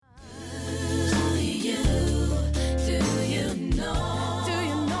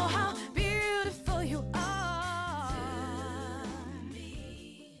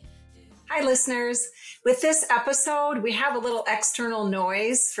listeners. With this episode, we have a little external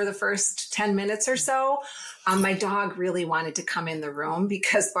noise for the first 10 minutes or so. My dog really wanted to come in the room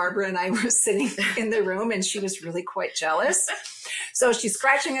because Barbara and I were sitting in the room and she was really quite jealous. So she's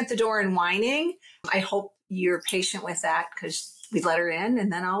scratching at the door and whining. I hope you're patient with that because we let her in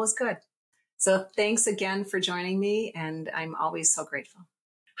and then all was good. So thanks again for joining me, and I'm always so grateful.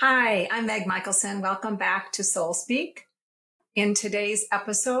 Hi, I'm Meg Michelson. Welcome back to Soul Speak. In today's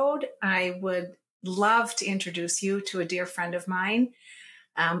episode, I would love to introduce you to a dear friend of mine.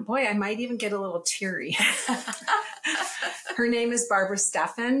 Boy, I might even get a little teary. Her name is Barbara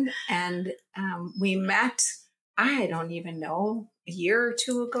Stephan, and we met, I don't even know, a year or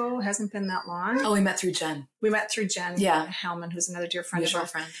two ago. It hasn't been that long. Oh, we met through Jen. Yeah. Hellman, who's another dear friend of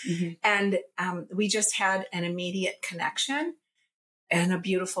ours. Mm-hmm. And we just had an immediate connection and a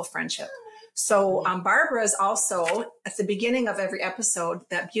beautiful friendship. So Barbara is also, at the beginning of every episode,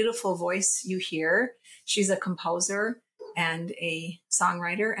 that beautiful voice you hear. She's a composer and a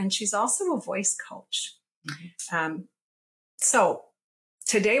songwriter, and she's also a voice coach. Mm-hmm. So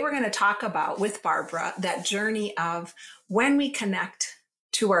today we're going to talk about, with Barbara, that journey of when we connect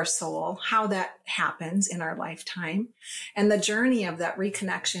to our soul, how that happens in our lifetime, and the journey of that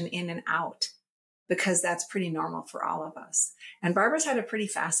reconnection in and out, because that's pretty normal for all of us. And Barbara's had a pretty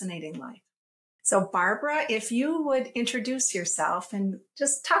fascinating life. So Barbara, if you would introduce yourself and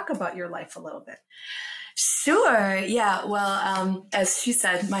just talk about your life a little bit. Sure. Yeah. Well, as she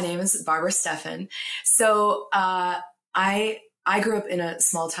said, my name is Barbara Stephan. So I grew up in a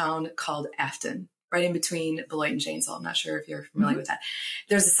small town called Afton, right in between Beloit and Janesville. I'm not sure if you're familiar with that.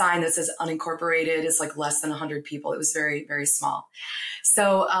 There's a sign that says unincorporated. It's like less than 100 people. It was very, very small.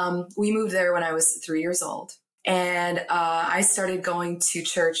 So we moved there when I was 3 years old. And I started going to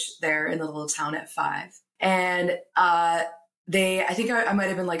church there in the little town at 5. And I think I might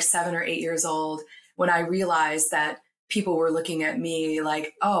have been like 7 or 8 years old when I realized that people were looking at me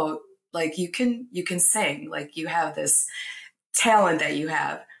like, oh, like you can sing, like you have this talent that you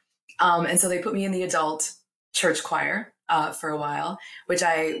have. And so they put me in the adult church choir for a while, which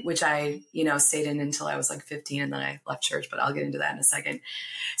I stayed in until I was like 15, and then I left church, but I'll get into that in a second.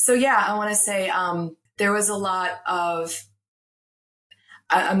 So yeah, I want to say there was a lot of,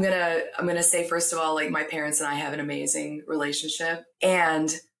 I'm gonna say, first of all, like my parents and I have an amazing relationship,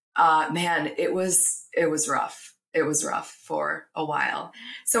 and man, it was rough. It was rough for a while.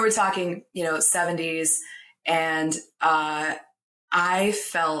 So we're talking, 70s, and I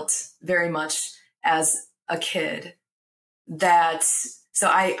felt very much as a kid that, so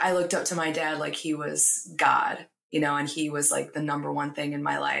I looked up to my dad like he was God, and he was like the number one thing in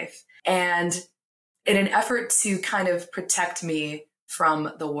my life. And in an effort to kind of protect me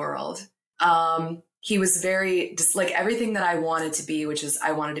from the world, he was very, just like everything that I wanted to be, which is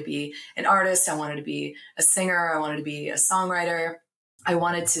I wanted to be an artist. I wanted to be a singer. I wanted to be a songwriter. I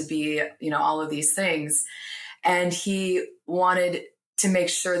wanted to be, all of these things. And he wanted to make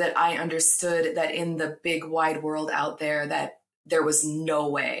sure that I understood that in the big wide world out there, that there was no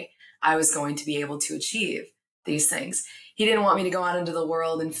way I was going to be able to achieve these things. He didn't want me to go out into the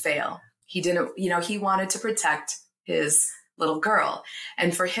world and fail. He didn't, he wanted to protect his little girl.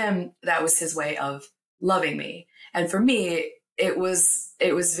 And for him, that was his way of loving me. And for me, it was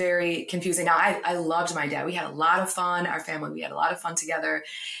very confusing. Now, I loved my dad. We had a lot of fun. Our family, we had a lot of fun together.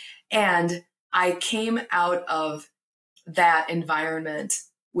 And I came out of that environment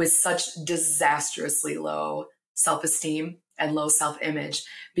with such disastrously low self-esteem and low self-image,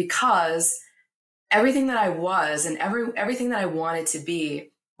 because everything that I was and everything that I wanted to be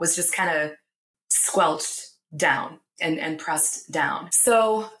was just kind of squelched down and pressed down.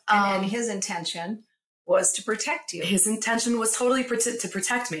 So, and his intention was to protect you. His intention was totally to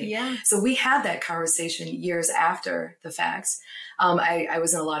protect me. Yeah. So we had that conversation years after the fact. I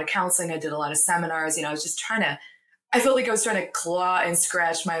was in a lot of counseling. I did a lot of seminars. I was just I felt like I was trying to claw and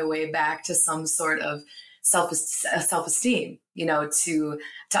scratch my way back to some sort of self-esteem, to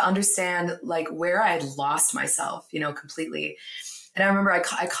understand like where I had lost myself, completely. And I remember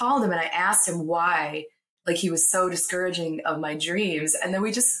I called him and I asked him why, like he was so discouraging of my dreams. And then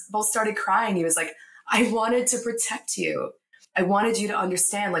we just both started crying. He was like, I wanted to protect you. I wanted you to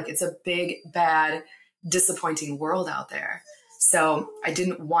understand, like, it's a big, bad, disappointing world out there. So I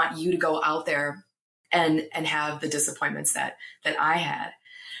didn't want you to go out there and have the disappointments that I had.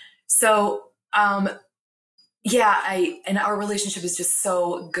 So, and our relationship is just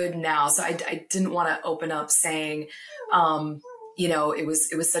so good now. So I didn't want to open up saying, it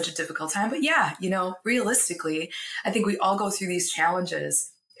was such a difficult time, but yeah, realistically, I think we all go through these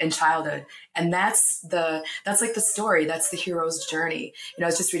challenges in childhood. And that's like the story. That's the hero's journey. I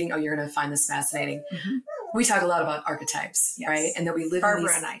was just reading, you're going to find this fascinating. Mm-hmm. We talk a lot about archetypes, yes. Right? And that we live Barbara in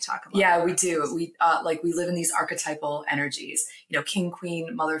these, and I talk about yeah, we do. We live in these archetypal energies, king,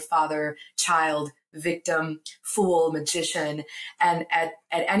 queen, mother, father, child, victim, fool, magician. And at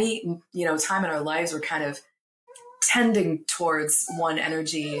any, time in our lives, we're kind of tending towards one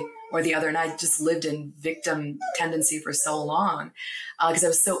energy or the other. And I just lived in victim tendency for so long because I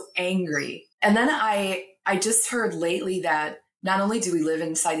was so angry. And then I just heard lately that not only do we live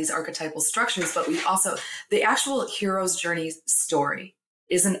inside these archetypal structures, but we also, the actual hero's journey story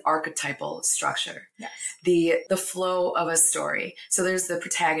is an archetypal structure. Yes. The flow of a story. So there's the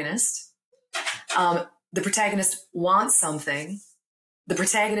protagonist. The protagonist wants something. The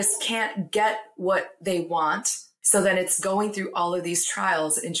protagonist can't get what they want. So then it's going through all of these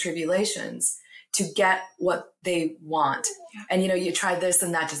trials and tribulations to get what they want. Yeah. And, you try this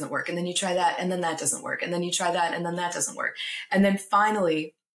and that doesn't work. And then you try that and then that doesn't work. And then you try that and then that doesn't work. And then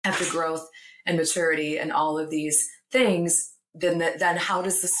finally, after growth and maturity and all of these things, then how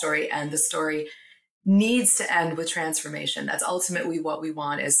does the story end? The story needs to end with transformation. That's ultimately what we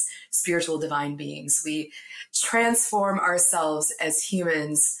want as spiritual divine beings. We transform ourselves as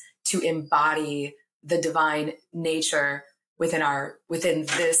humans to embody the divine nature within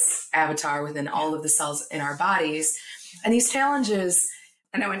this avatar, within all of the cells in our bodies. And these challenges,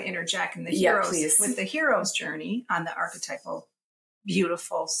 and I want to interject in the please. With the hero's journey on the archetypal,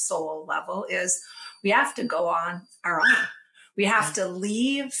 beautiful soul level is we have to go on our own. We have to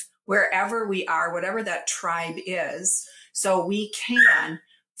leave wherever we are, whatever that tribe is, so we can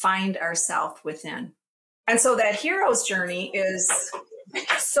find ourselves within. And so that hero's journey is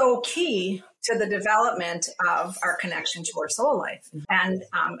so key to the development of our connection to our soul life. And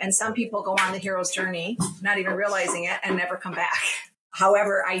some people go on the hero's journey, not even realizing it, and never come back.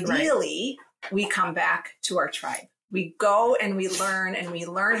 However, ideally, we come back to our tribe. We go and we learn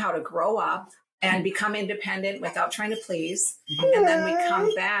how to grow up and become independent without trying to please. And then we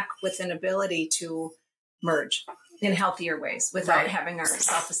come back with an ability to merge in healthier ways without having our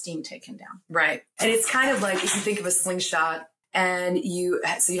self-esteem taken down. Right. And it's kind of like if you think of a slingshot, and you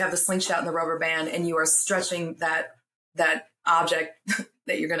have the slingshot and the rubber band, and you are stretching that object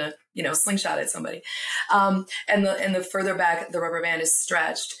that you're going to, slingshot at somebody. And the further back the rubber band is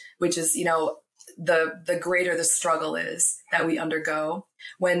stretched, which is, the greater the struggle is that we undergo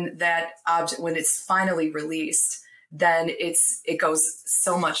when that object, when it's finally released, then it goes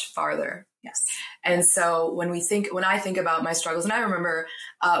so much farther. Yes. And so when I think about my struggles, and I remember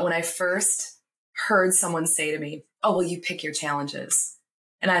when I first heard someone say to me, "Oh, well, you pick your challenges."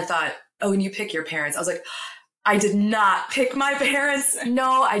 And I thought, "Oh, and you pick your parents." I was like, I did not pick my parents.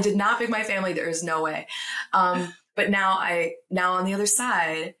 No, I did not pick my family. There is no way. But now on the other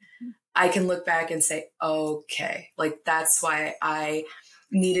side, I can look back and say, okay, like that's why I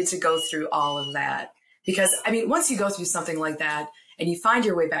needed to go through all of that. Because once you go through something like that and you find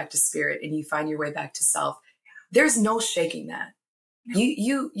your way back to spirit and you find your way back to self, there's no shaking that.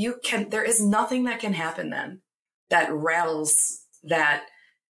 You can, there is nothing that can happen then that rattles that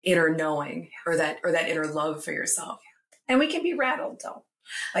inner knowing or that inner love for yourself. And we can be rattled though.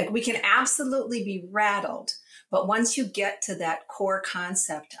 Like we can absolutely be rattled. But once you get to that core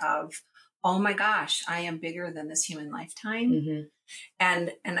concept of, oh my gosh, I am bigger than this human lifetime. Mm-hmm.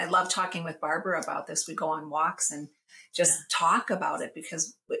 And I love talking with Barbara about this. We go on walks and just talk about it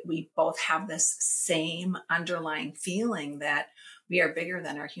because we both have this same underlying feeling that we are bigger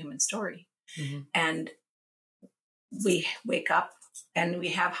than our human story. Mm-hmm. And we wake up and we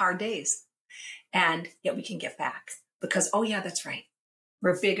have hard days, and yet we can get back because, oh yeah, that's right.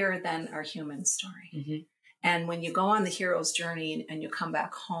 We're bigger than our human story. Mm-hmm. And when you go on the hero's journey and you come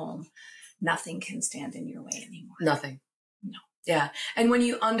back home, nothing can stand in your way anymore. Nothing. No. Yeah. And when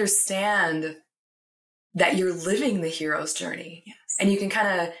you understand that you're living the hero's journey, yes, and you can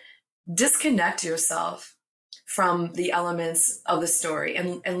kind of disconnect yourself from the elements of the story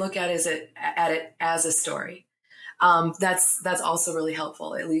and look at it as a story. That's also really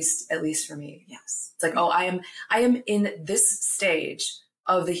helpful, at least for me. Yes. It's like, oh, I am in this stage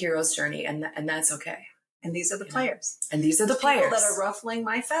of the hero's journey, and that's okay. And these are the players. And these are the players that are ruffling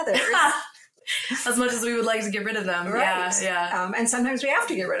my feathers. As much as we would like to get rid of them. Right. Yeah. And sometimes we have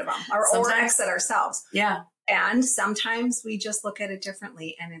to get rid of them or exit ourselves. Yeah. And sometimes we just look at it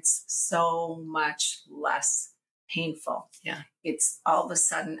differently and it's so much less painful. Yeah. It's all of a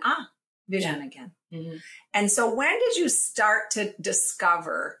sudden, vision again. Mm-hmm. And so when did you start to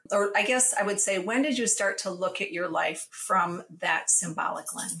discover, or I guess I would say, when did you start to look at your life from that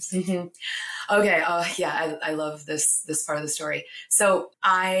symbolic lens? Mm-hmm. Okay. I love this part of the story. So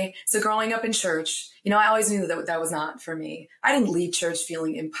growing up in church, I always knew that was not for me. I didn't leave church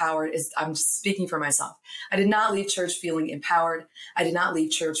feeling empowered. I'm speaking for myself. I did not leave church feeling empowered. I did not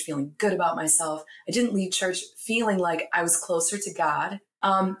leave church feeling good about myself. I didn't leave church feeling like I was closer to God.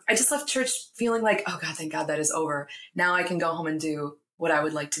 I just left church feeling like, oh God, thank God that is over. Now I can go home and do what I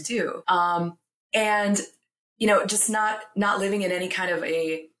would like to do. And just not living in any kind of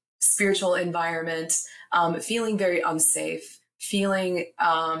a spiritual environment, feeling very unsafe, feeling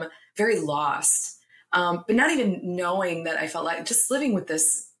very lost, but not even knowing that I felt like just living with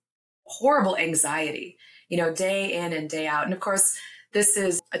this horrible anxiety, day in and day out. And of course, this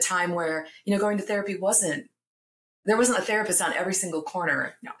is a time where, going to therapy there wasn't a therapist on every single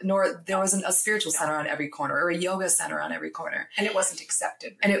corner, nor there wasn't a spiritual center on every corner or a yoga center on every corner. And it wasn't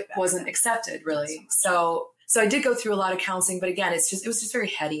accepted. Really, and it wasn't accepted, really. So I did go through a lot of counseling, but again, it was just very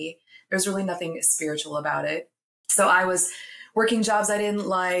heady. There's really nothing spiritual about it. So I was working jobs I didn't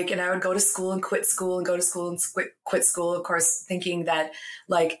like, and I would go to school and quit school and go to school and quit school, of course, thinking that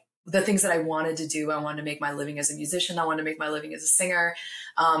like the things that I wanted to do, I wanted to make my living as a musician. I wanted to make my living as a singer,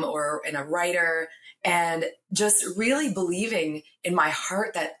 or in a writer, and just really believing in my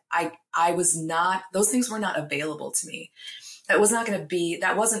heart that I was not, those things were not available to me. That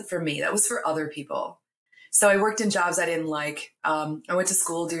wasn't for me. That was for other people. So I worked in jobs I didn't like. I went to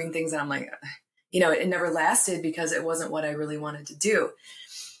school doing things and I'm like, it never lasted because it wasn't what I really wanted to do.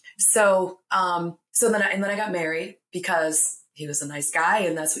 So then I got married because he was a nice guy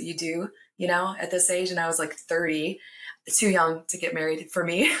and that's what you do, at this age. And I was like 30, too young to get married for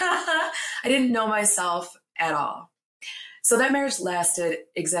me. I didn't know myself at all. So that marriage lasted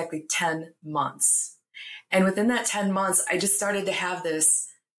exactly 10 months. And within that 10 months, I just started to have this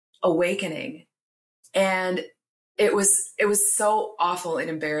awakening. And it was so awful and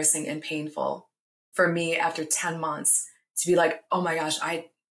embarrassing and painful for me after 10 months to be like, oh my gosh, I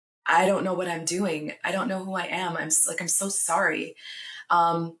don't know what I'm doing. I don't know who I am. I'm so sorry.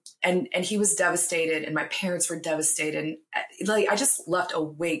 And he was devastated and my parents were devastated. And I just left a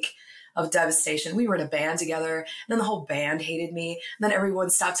wake of devastation. We were in a band together and then the whole band hated me. And then everyone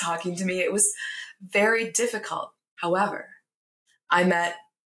stopped talking to me. It was very difficult. However, I met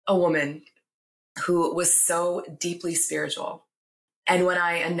a woman who was so deeply spiritual. And when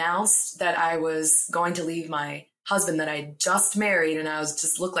I announced that I was going to leave my husband that I just married and I was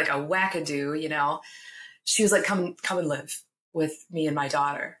just looked like a wackadoo, she was like, come and live with me and my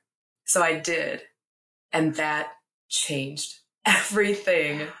daughter. So I did. And that changed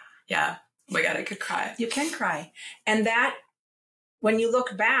everything. Yeah. Oh my God, I could cry. You can cry. And that, when you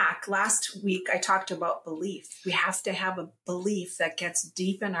look back, last week I talked about belief. We have to have a belief that gets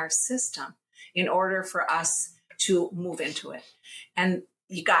deep in our system in order for us to move into it. And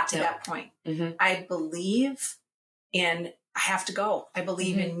you got to that point. Mm-hmm. I believe in, I have to go. I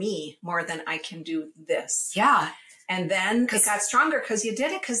believe in me more than I can do this. Yeah. And then it got stronger because you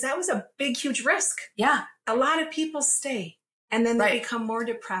did it, because that was a big, huge risk. Yeah. A lot of people stay and then they become more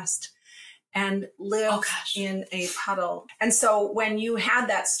depressed and live in a puddle. And so when you had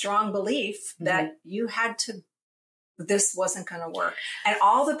that strong belief that you had to, this wasn't going to work. And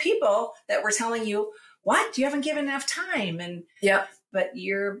all the people that were telling you, what? You haven't given enough time. And but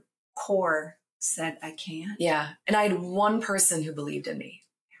your core said, I can't. Yeah. And I had one person who believed in me.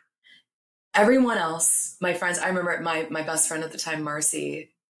 Everyone else, my friends, I remember my best friend at the time, Marcy,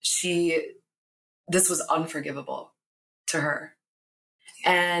 this was unforgivable to her.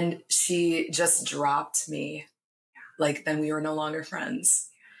 And she just dropped me. Like, then we were no longer friends.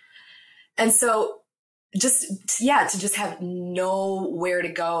 And so to just have nowhere to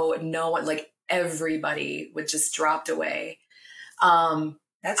go, no one, like everybody would just dropped away.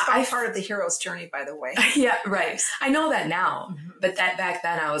 That's part of the hero's journey, by the way. Yeah, right. I know that now, but that back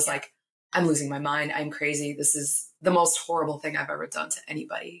then I was like, I'm losing my mind. I'm crazy. This is the most horrible thing I've ever done to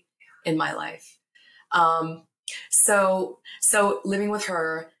anybody in my life. So living with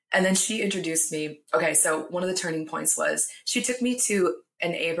her, and then she introduced me. Okay. So one of the turning points was she took me to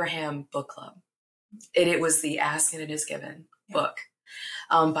an Abraham book club. It was the Ask and It Is Given book,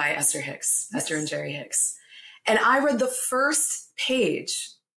 by Esther Hicks, Esther and Jerry Hicks. And I read the first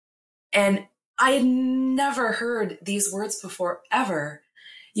page and I had never heard these words before, ever.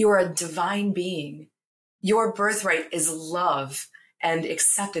 You are a divine being. Your birthright is love and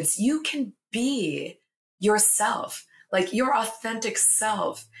acceptance. You can be yourself. Like, your authentic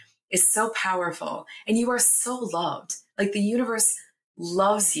self is so powerful and you are so loved. Like, the universe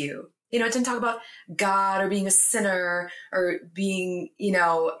loves you You know, it didn't talk about God or being a sinner or being, you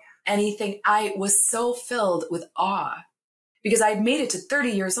know, anything. I was so filled with awe because I'd made it to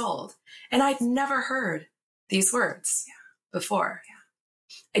 30 years old and I'd never heard these words before.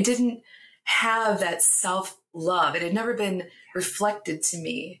 I didn't have that self-love. It had never been reflected to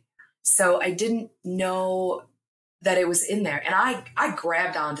me. So I didn't know that it was in there. And I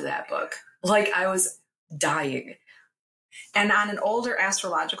grabbed onto that book like I was dying. And on an older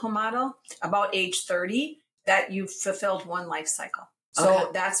astrological model, about age 30, that you've fulfilled one life cycle.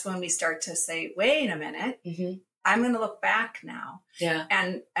 So that's when we start to say, wait a minute, I'm going to look back now. Yeah.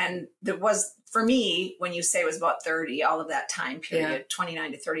 And there was, for me, when you say it was about 30, all of that time period,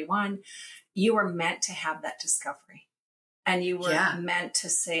 29 to 31, you were meant to have that discovery. And you were meant to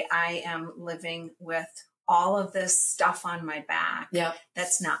say, I am living with all of this stuff on my back. Yeah.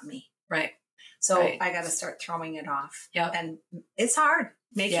 That's not me. Right. So I got to start throwing it off. Yep. And it's hard.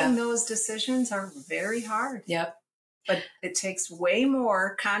 Making those decisions are very hard. Yep. But it takes way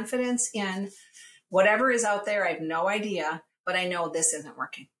more confidence in whatever is out there. I have no idea, but I know this isn't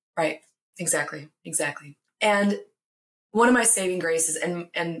working. Right. Exactly. Exactly. And one of my saving graces,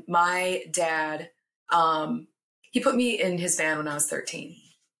 and my dad, he put me in his band when I was 13.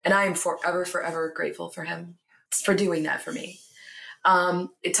 And I am forever, forever grateful for him for doing that for me.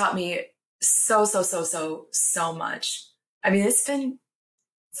 It taught me so much. I mean, it's been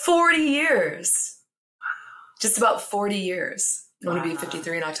 40 years, just about 40 years. I'm going to be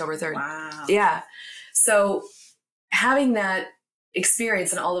 53 on October 3rd. Wow. Yeah. So having that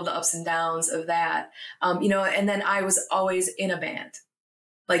experience and all of the ups and downs of that, you know, and then I was always in a band.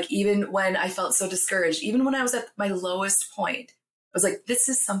 Like even when I felt so discouraged, even when I was at my lowest point, I was like, this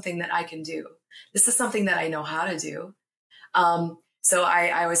is something that I can do. This is something that I know how to do. So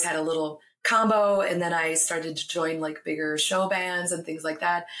I always had a little combo, and then I started to join like bigger show bands and things like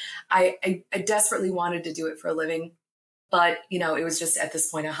that. I desperately wanted to do it for a living, but you know, it was just at this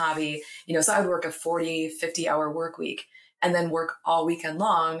point a hobby, you know, so I would work a 40, 50 hour work week and then work all weekend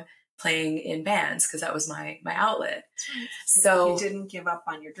long playing in bands because that was my outlet. So you didn't give up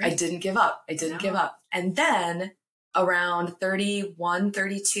on your dream. I didn't give up. Give up. And then around 31,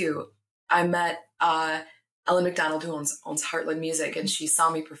 32, I met Ellen McDonald, who owns Heartland Music, and she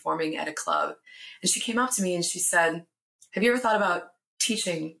saw me performing at a club. And she came up to me and she said, have you ever thought about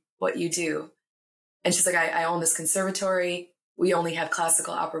teaching what you do? And she's like, I own this conservatory. We only have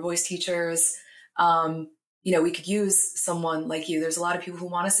classical opera voice teachers. You know, we could use someone like you. There's a lot of people who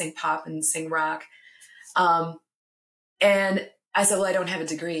want to sing pop and sing rock. And I said, well, I don't have a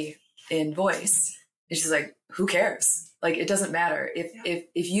degree in voice. And she's like, who cares? Like, it doesn't matter.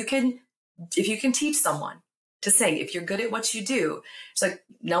 If you can teach someone to sing, if you're good at what you do, it's like,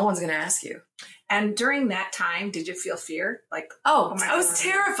 no one's going to ask you. And during that time, did you feel fear? Like, oh I was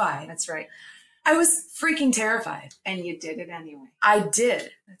terrified. That's right. I was freaking terrified. And you did it anyway. I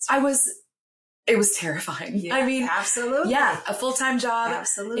did. Right. It was terrifying. Yeah, I mean, absolutely. Yeah. A full-time job,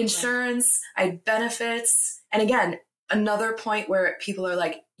 absolutely. Insurance, I had benefits. And again, another point where people are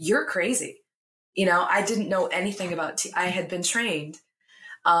like, you're crazy. You know, I didn't know anything about, I had been trained.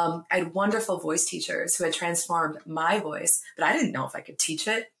 I had wonderful voice teachers who had transformed my voice, but I didn't know if I could teach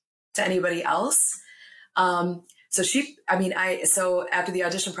it to anybody else. So after the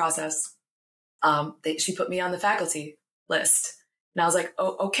audition process, she put me on the faculty list, and I was like,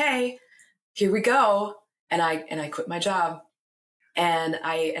 oh, okay, here we go. And I quit my job, and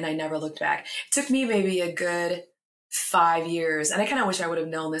I never looked back. It took me maybe a good 5 years. And I kind of wish I would have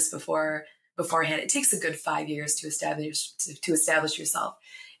known this beforehand. It takes a good 5 years to establish yourself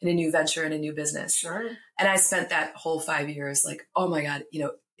in a new venture, in a new business. Sure. And I spent that whole 5 years like, oh my God, you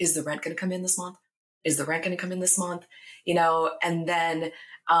know, is the rent going to come in this month? Is the rent going to come in this month? You know, and then,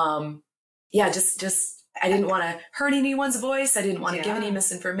 just, I didn't want to hurt anyone's voice. I didn't want to give any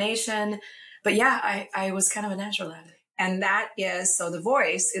misinformation, but yeah, I was kind of a natural at it. And that is, so the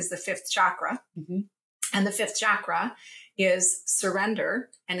voice is the fifth chakra, and the fifth chakra is surrender.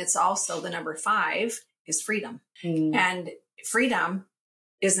 And it's also the number 5 is freedom. And freedom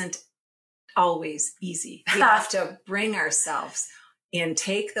isn't always easy. We have to bring ourselves in,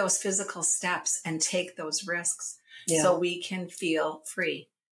 take those physical steps and take those risks so we can feel free.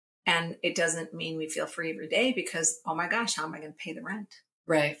 And it doesn't mean we feel free every day because, oh my gosh, how am I going to pay the rent?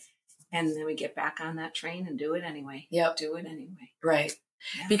 Right. And then we get back on that train and do it anyway. Yep. Do it anyway. Right.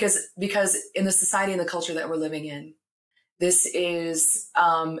 Yeah. Because in the society and the culture that we're living in, this is,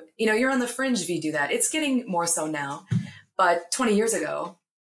 you're on the fringe if you do that. It's getting more so now. But 20 years ago,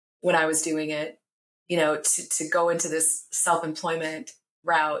 when I was doing it, you know, to go into this self-employment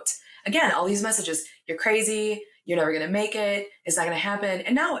route, again, all these messages, you're crazy, you're never going to make it. It's not going to happen.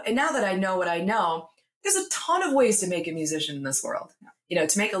 And now that I know what I know, there's a ton of ways to make a musician in this world.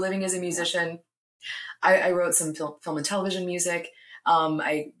 To make a living as a musician. I wrote some film and television music.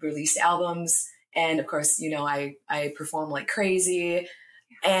 I released albums, and of course, I perform like crazy.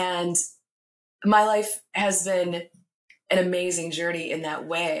 And my life has been an amazing journey in that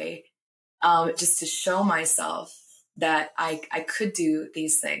way, just to show myself that I could do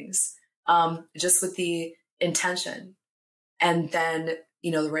these things, just with the intention. And then,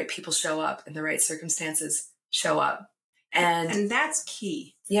 the right people show up and the right circumstances show up. And that's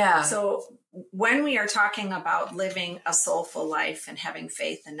key. Yeah. So when we are talking about living a soulful life and having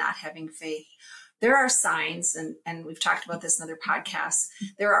faith and not having faith, there are signs, and we've talked about this in other podcasts.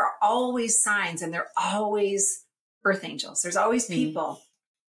 There are always signs, and there are always earth angels. There's always people,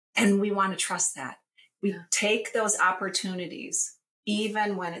 and we want to trust that. We take those opportunities,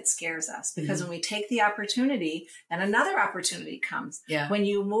 even when it scares us, because when we take the opportunity, then another opportunity comes. Yeah. When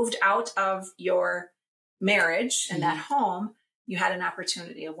you moved out of your marriage and that home, you had an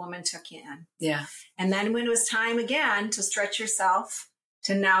opportunity. A woman took you in. Yeah. And then when it was time again to stretch yourself,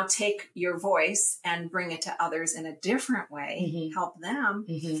 to now take your voice and bring it to others in a different way, help them,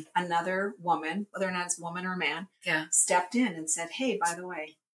 another woman, whether or not it's a woman or a man, stepped in and said, hey, by the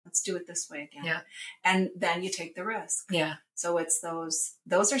way, let's do it this way again. Yeah. And then you take the risk. Yeah. So it's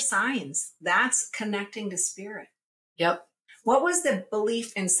those are signs. That's connecting to spirit. Yep. What was the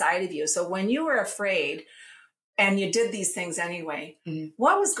belief inside of you? So when you were afraid and you did these things anyway,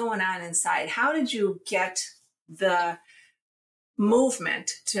 what was going on inside? How did you get the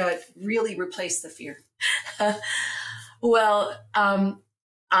movement to really replace the fear? Well,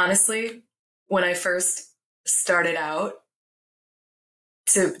 honestly, when I first started out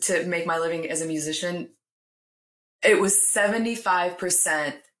to make my living as a musician, it was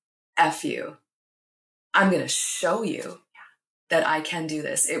 75% F you. I'm going to show you that I can do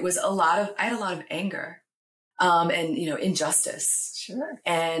this. It was I had a lot of anger, and, injustice. Sure.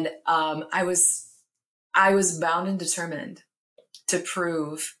 And, I was bound and determined to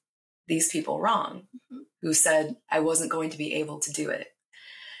prove these people wrong, who said I wasn't going to be able to do it.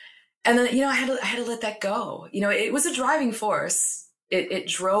 And then, I had to let that go. It was a driving force. It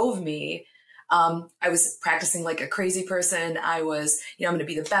drove me. I was practicing like a crazy person. I was, I'm going to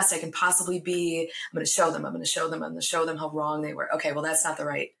be the best I can possibly be. I'm going to show them. I'm going to show them how wrong they were. Okay, well, that's not the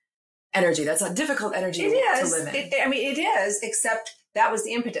right energy. That's a difficult energy to live in. It is, except that was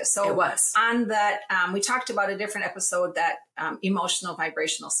the impetus. So it was. On that, we talked about a different episode, that emotional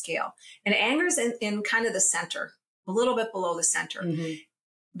vibrational scale. And anger is in kind of the center, a little bit below the center.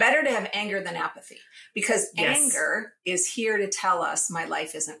 Better to have anger than apathy, because anger is here to tell us my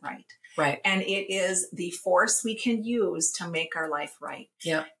life isn't right. Right. And it is the force we can use to make our life right.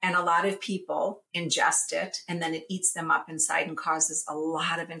 Yeah. And a lot of people ingest it, and then it eats them up inside and causes a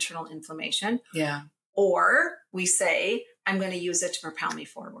lot of internal inflammation. Yeah. Or we say, I'm going to use it to propel me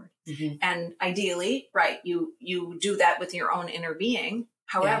forward. And ideally, right, you do that with your own inner being.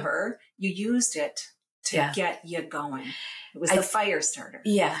 However, you used it to get you going. It was the fire starter.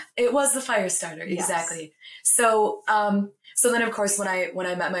 Yeah, it was the fire starter. Yes. Exactly. So, so then of course, when I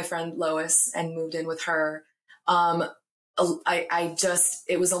met my friend Lois and moved in with her, it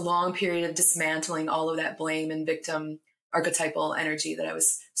was a long period of dismantling all of that blame and victim archetypal energy that I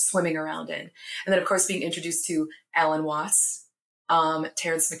was swimming around in. And then of course, being introduced to Alan Watts,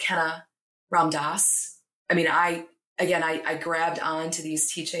 Terrence McKenna, Ram Dass. I mean, I grabbed onto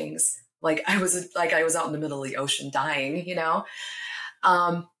these teachings like I was out in the middle of the ocean dying,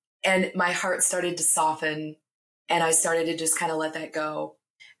 and my heart started to soften, and I started to just kind of let that go.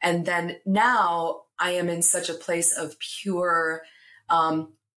 And then now I am in such a place of pure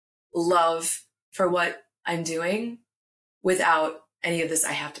love for what I'm doing, without any of this,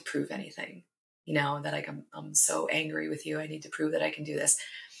 I have to prove anything, that I'm so angry with you, I need to prove that I can do this.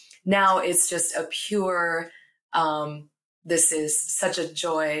 Now it's just a pure, this is such a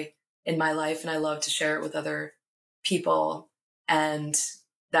joy in my life, and I love to share it with other people. And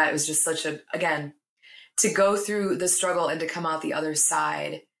that was just again, to go through the struggle and to come out the other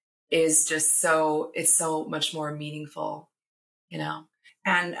side is just it's so much more meaningful,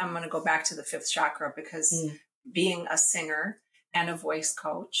 And I'm going to go back to the fifth chakra, because being a singer and a voice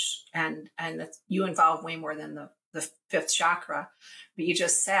coach, and you involve way more than the fifth chakra, but you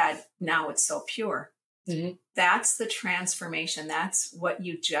just said, now it's so pure. That's the transformation. That's what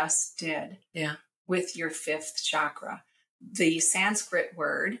you just did with your fifth chakra. The Sanskrit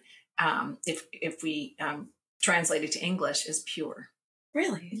word, if we translate it to English, is pure.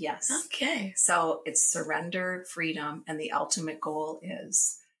 Really? Yes. Okay. So it's surrender, freedom, and the ultimate goal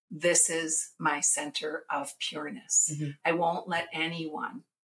is this is my center of pureness. Mm-hmm. I won't let anyone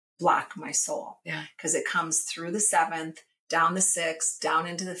block my soul. Yeah. Because it comes through the 7th, down the 6th, down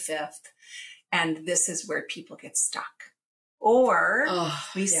into the 5th. And this is where people get stuck. Or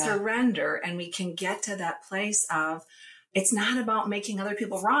we surrender and we can get to that place of, it's not about making other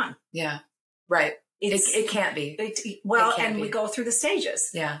people wrong. Yeah. Right. It can't be. We go through the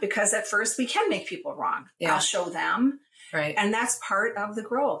stages. Yeah. Because at first we can make people wrong. Yeah. I'll show them. Right. And that's part of the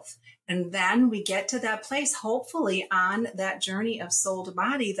growth. And then we get to that place, hopefully on that journey of soul to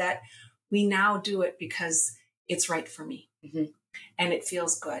body, that we now do it because it's right for me. Mm-hmm. And it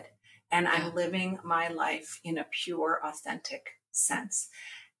feels good. And I'm living my life in a pure, authentic sense.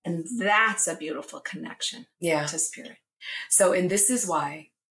 And that's a beautiful connection to spirit. So, and this is why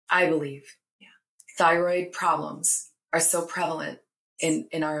I believe thyroid problems are so prevalent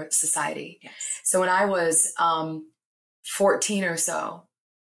in our society. Yes. So when I was 14 or so,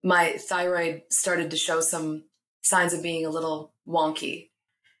 my thyroid started to show some signs of being a little wonky.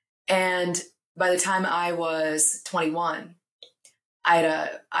 And by the time I was 21,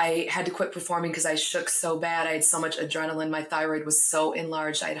 I had to quit performing because I shook so bad. I had so much adrenaline. My thyroid was so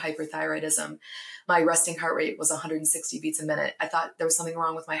enlarged. I had hyperthyroidism. My resting heart rate was 160 beats a minute. I thought there was something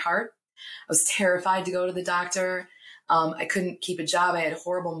wrong with my heart. I was terrified to go to the doctor. I couldn't keep a job. I had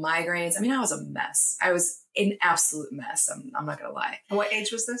horrible migraines. I mean, I was a mess. I was an absolute mess. I'm not going to lie. And what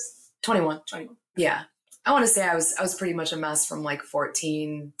age was this? 21. 21. Yeah. I want to say I was pretty much a mess from like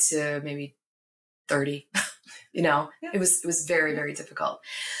 14 to maybe 30. It was very, very difficult.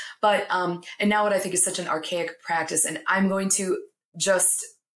 But, and now what I think is such an archaic practice, and I'm going to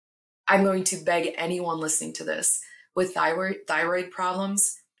beg anyone listening to this with thyroid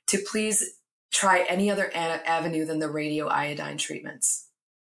problems to please try any other avenue than the radioiodine treatments.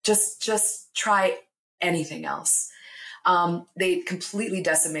 Just try anything else. They completely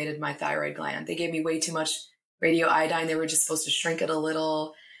decimated my thyroid gland. They gave me way too much radioiodine. They were just supposed to shrink it a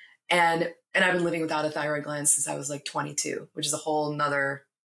little. And I've been living without a thyroid gland since I was like 22, which is a whole nother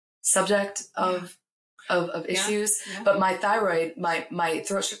subject of issues. Yeah. But my thyroid, my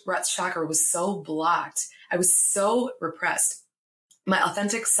throat chakra was so blocked. I was so repressed. My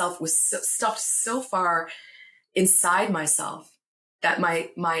authentic self was stuffed so far inside myself that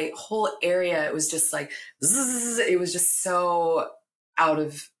my whole area, it was just like, zzz, it was just so out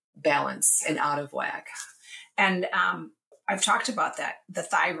of balance and out of whack. And I've talked about that. The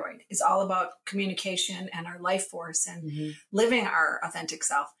thyroid is all about communication and our life force and living our authentic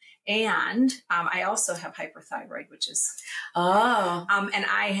self. And I also have hyperthyroid, which is, and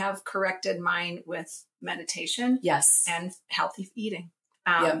I have corrected mine with meditation. Yes. And healthy eating.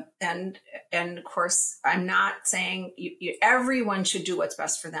 And of course, I'm not saying everyone should do what's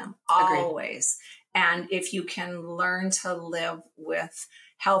best for them always. Agreed. And if you can learn to live with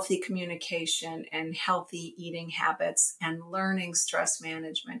healthy communication and healthy eating habits and learning stress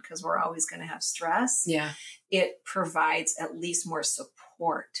management, because we're always going to have stress. Yeah. It provides at least more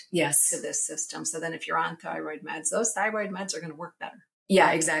support to this system. So then if you're on thyroid meds, those thyroid meds are going to work better.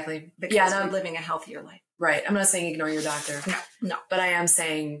 Yeah, exactly. Because you're living a healthier life. Right. I'm not saying ignore your doctor. No. But I am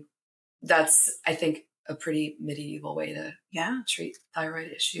saying that's, I think, a pretty medieval way to treat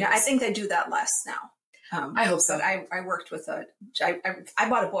thyroid issues. Yeah, I think they do that less now. I hope so. But I worked with I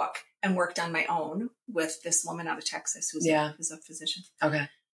bought a book and worked on my own with this woman out of Texas who's a physician. Okay.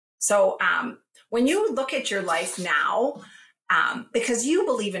 So when you look at your life now, because you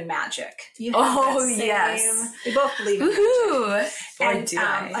believe in magic. You have yes. We both believe in magic.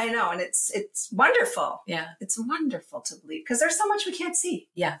 And I know, and it's wonderful. Yeah. It's wonderful to believe because there's so much we can't see.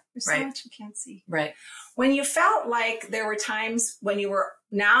 Yeah. There's so much we can't see. Right. When you felt like there were times when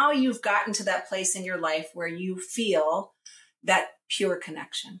now you've gotten to that place in your life where you feel that pure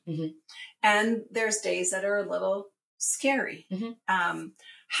connection. Mm-hmm. And there's days that are a little scary. Mm-hmm.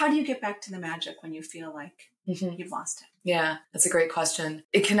 How do you get back to the magic when you feel like you've lost it? Yeah, that's a great question.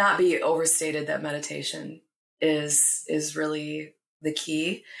 It cannot be overstated that meditation is really the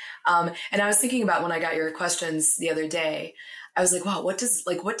key. And I was thinking about when I got your questions the other day, I was like, wow, what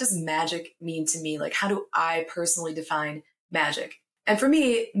does magic mean to me? Like, how do I personally define magic? And for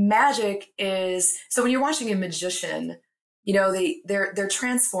me, magic is, so when you're watching a magician, they're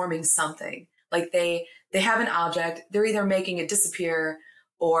transforming something. Like they have an object, they're either making it disappear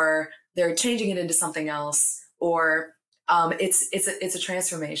or they're changing it into something else, or it's a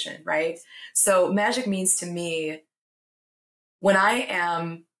transformation, right? So magic means to me when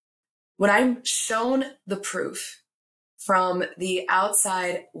I'm shown the proof from the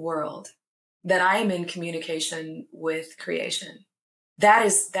outside world that I am in communication with creation, that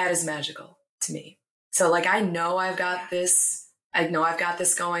is magical to me. So like I know I've got this I know I've got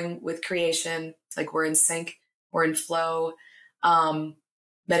this going with creation. Like we're in sync, we're in flow.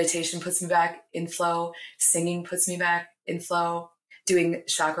 Meditation puts me back in flow. Singing puts me back in flow. Doing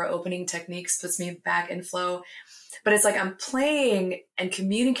chakra opening techniques puts me back in flow. But it's like I'm playing and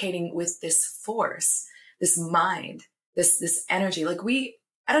communicating with this force, this mind, this energy. Like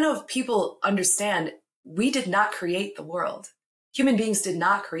I don't know if people understand, we did not create the world. Human beings did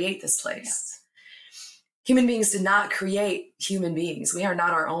not create this place. Yes. Human beings did not create human beings. We are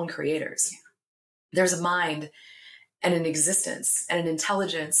not our own creators. Yeah. There's a mind and an existence and an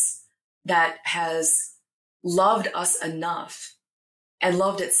intelligence that has loved us enough and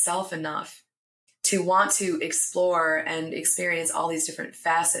loved itself enough to want to explore and experience all these different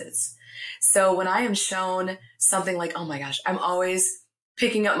facets. So when I am shown something like, oh my gosh, I'm always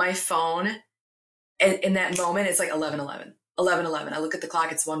picking up my phone. And in that moment, it's like 11:11. I look at the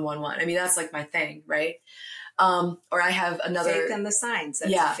clock, it's 1:11. I mean, that's like my thing, right? Or I have another... Faith in the signs.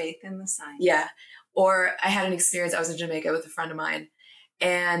 That's faith in the signs. Yeah. Or I had an experience, I was in Jamaica with a friend of mine,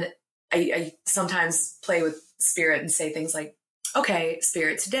 and I sometimes play with spirit and say things like, okay,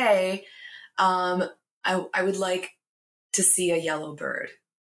 spirit, today, I would like to see a yellow bird.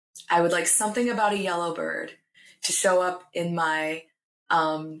 I would like something about a yellow bird to show up in my,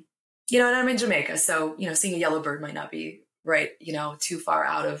 and I'm in Jamaica. So, seeing a yellow bird might not be right, too far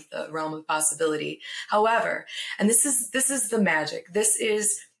out of the realm of possibility. However, and this is the magic. This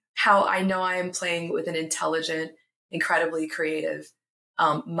is how I know I am playing with an intelligent, incredibly creative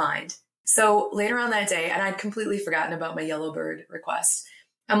mind. So later on that day, and I'd completely forgotten about my yellow bird request,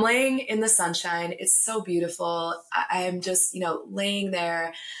 I'm laying in the sunshine. It's so beautiful. I am just, laying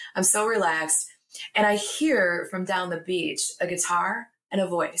there. I'm so relaxed. And I hear from down the beach a guitar and a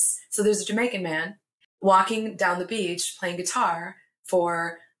voice. So there's a Jamaican man walking down the beach playing guitar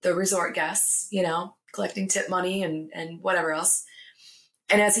for the resort guests, collecting tip money and whatever else.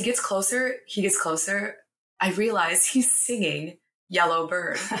 And as he gets closer, I realize he's singing Yellow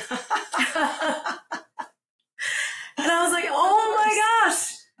Bird. And I was like, oh my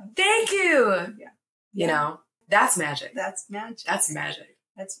gosh, thank you. Yeah. That's magic. That's magic. That's magic.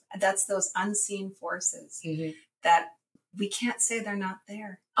 That's those unseen forces that we can't say they're not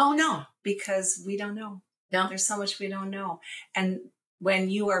there. Oh, no. Because we don't know. No. There's so much we don't know. And when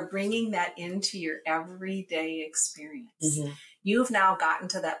you are bringing that into your everyday experience, you've now gotten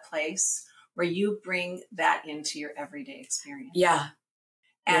to that place where you bring that into your everyday experience. Yeah.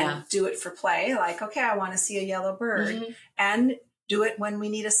 And do it for play. Like, okay, I want to see a yellow bird. And do it when we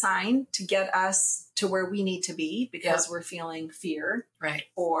need a sign to get us to where we need to be because we're feeling fear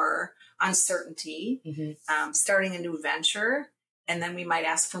or uncertainty, starting a new venture. And then we might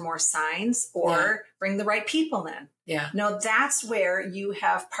ask for more signs or bring the right people in. Yeah. No, that's where you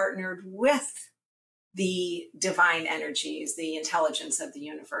have partnered with the divine energies, the intelligence of the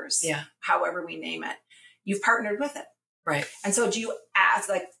universe, however we name it. You've partnered with it. Right. And so do you ask,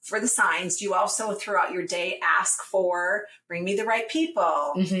 like for the signs, do you also throughout your day ask for, bring me the right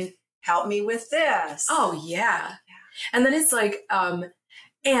people, help me with this? Oh, yeah. And then it's like,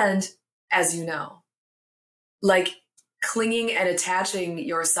 and as you know, like clinging and attaching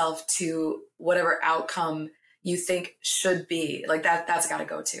yourself to whatever outcome you think should be, like that's got to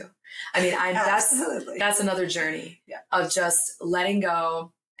go too. I mean, that's another journey of just letting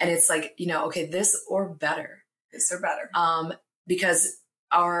go. And it's like, okay, this or better. This or better. Because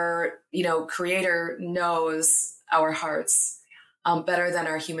our, creator knows our hearts better than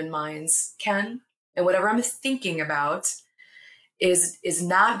our human minds can. And whatever I'm thinking about is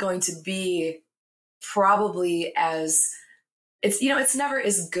not going to be probably as it's never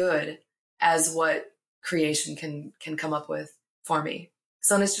as good as what creation can come up with for me.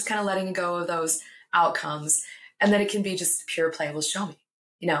 So it's just kind of letting go of those outcomes. And then it can be just pure play. Well, show me,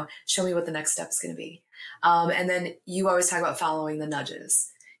 show me what the next step is going to be. And then you always talk about following the nudges.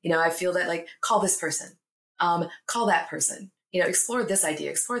 I feel that like, call this person, call that person, explore this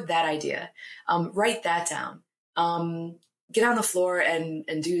idea, explore that idea, write that down, get on the floor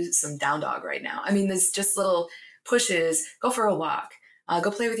and do some down dog right now. I mean, there's just little pushes, go for a walk,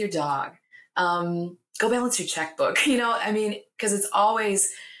 go play with your dog, go balance your checkbook, because it's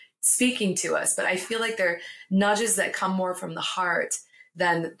always speaking to us. But I feel like they're nudges that come more from the heart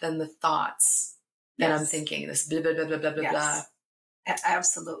than the thoughts. And I'm thinking this blah, blah, blah, blah, blah, blah.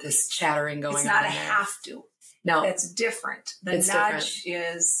 Absolutely. This chattering going on. It's not a have to. No. It's different. The nudge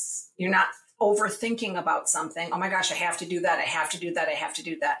is, you're not overthinking about something. Oh my gosh, I have to do that. I have to do that. I have to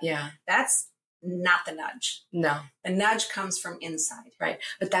do that. Yeah. That's not the nudge. No. The nudge comes from inside. Right.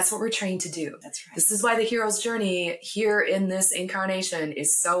 But that's what we're trained to do. That's right. This is why the hero's journey here in this incarnation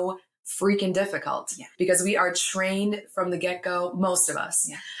is so freaking difficult because we are trained from the get-go. Most of us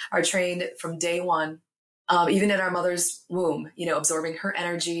are trained from day one, even in our mother's womb, absorbing her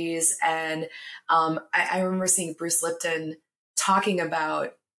energies. And I remember seeing Bruce Lipton talking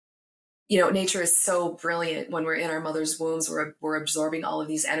about, nature is so brilliant when we're in our mother's wombs. We're absorbing all of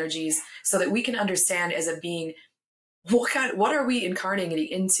these energies so that we can understand as a being what are we incarnating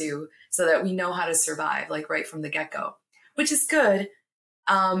into, so that we know how to survive, like right from the get-go, which is good.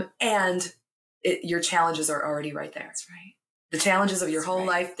 And your challenges are already right there. That's right. The challenges of your whole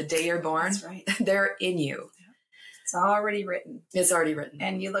life, the day you're born, that's right. They're in you. It's already written. It's already written.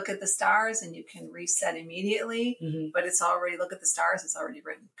 And you look at the stars and you can reset immediately, but look at the stars, it's already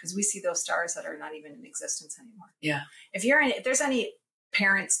written, because we see those stars that are not even in existence anymore. Yeah. If there's any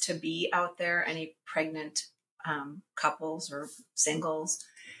parents to be out there, any pregnant couples or singles,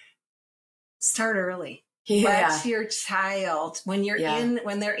 start early. Let your child, when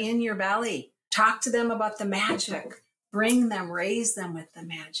they're in your belly, talk to them about the magic. Bring them, raise them with the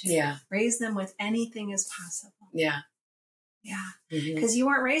magic. Yeah. Raise them with anything is possible. Yeah. Yeah. Because you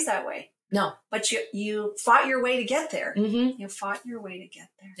weren't raised that way. No. But you fought your way to get there. Mm-hmm. You fought your way to get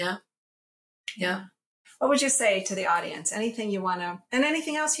there. Yeah. Yeah. What would you say to the audience? Anything you want to, and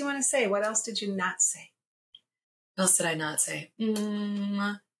anything else you want to say? What else did you not say? What else did I not say?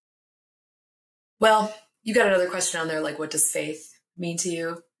 Well, you got another question on there, like, what does faith mean to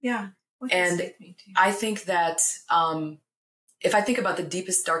you? Yeah. What does faith mean to you? I think that if I think about the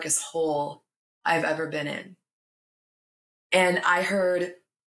deepest, darkest hole I've ever been in, and I heard,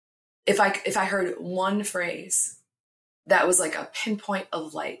 if I heard one phrase that was like a pinpoint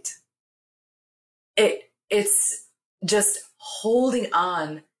of light, it's just holding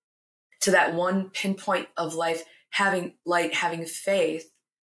on to that one pinpoint of life, having light, having faith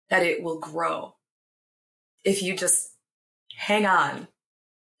that it will grow. If you just hang on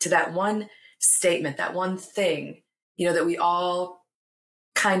to that one statement, that one thing, that we all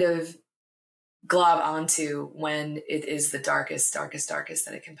kind of glob onto when it is the darkest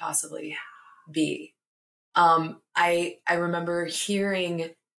that it can possibly be. I remember hearing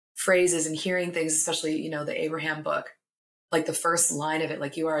phrases and hearing things, especially, the Abraham book, like the first line of it,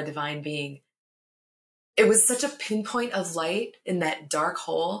 like, you are a divine being. It was such a pinpoint of light in that dark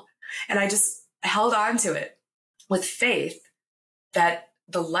hole. And I just held on to it with faith that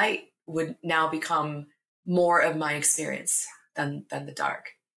the light would now become more of my experience than the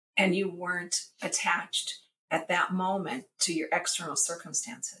dark. And you weren't attached at that moment to your external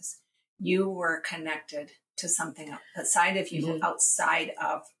circumstances. You were connected to something outside of you, outside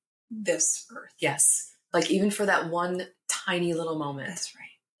of this earth. Yes. Like, even for that one tiny little moment. That's right.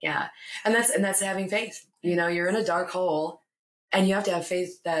 Yeah. And that's having faith. You're in a dark hole, and you have to have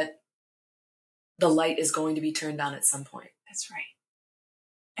faith that the light is going to be turned on at some point. That's right.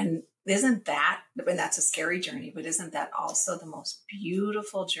 And isn't that, and that's a scary journey, but isn't that also the most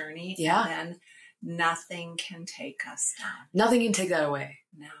beautiful journey? Yeah. And then nothing can take us down. Nothing can take that away.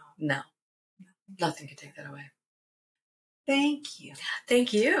 No. Nothing can take that away. Thank you.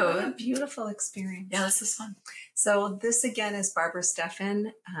 Thank you. What a beautiful experience. Yeah, this is fun. So this again is Barbara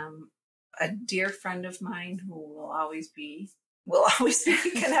Stephan, a dear friend of mine who will always be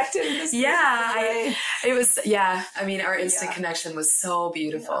connected in this way. I mean, our instant connection was so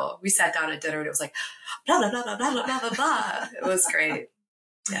beautiful. Yeah. We sat down at dinner and it was like, blah, blah, blah, blah, blah, blah, blah, blah. It was great.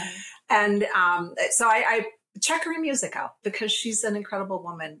 Yeah. And so I check her music out, because she's an incredible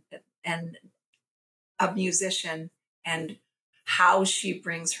woman and a musician, and how she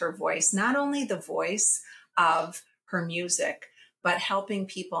brings her voice, not only the voice of her music, but helping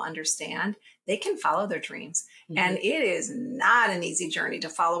people understand they can follow their dreams. And it is not an easy journey to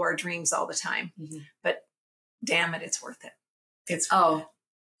follow our dreams all the time, but damn it, it's worth it. It's so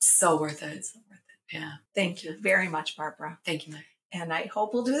worth it. It's so worth it. Yeah. Thank you very much, Barbara. Thank you, Mike. And I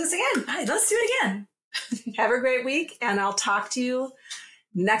hope we'll do this again. All right, let's do it again. Have a great week, and I'll talk to you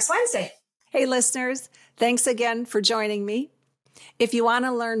next Wednesday. Hey, listeners, thanks again for joining me. If you want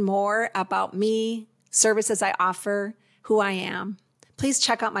to learn more about me, services I offer, who I am, please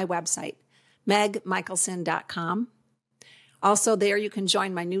check out my website, megmichelson.com. Also, there you can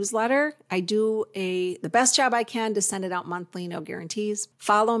join my newsletter. I do the best job I can to send it out monthly, no guarantees.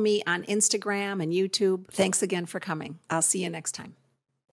 Follow me on Instagram and YouTube. Thanks again for coming. I'll see you next time.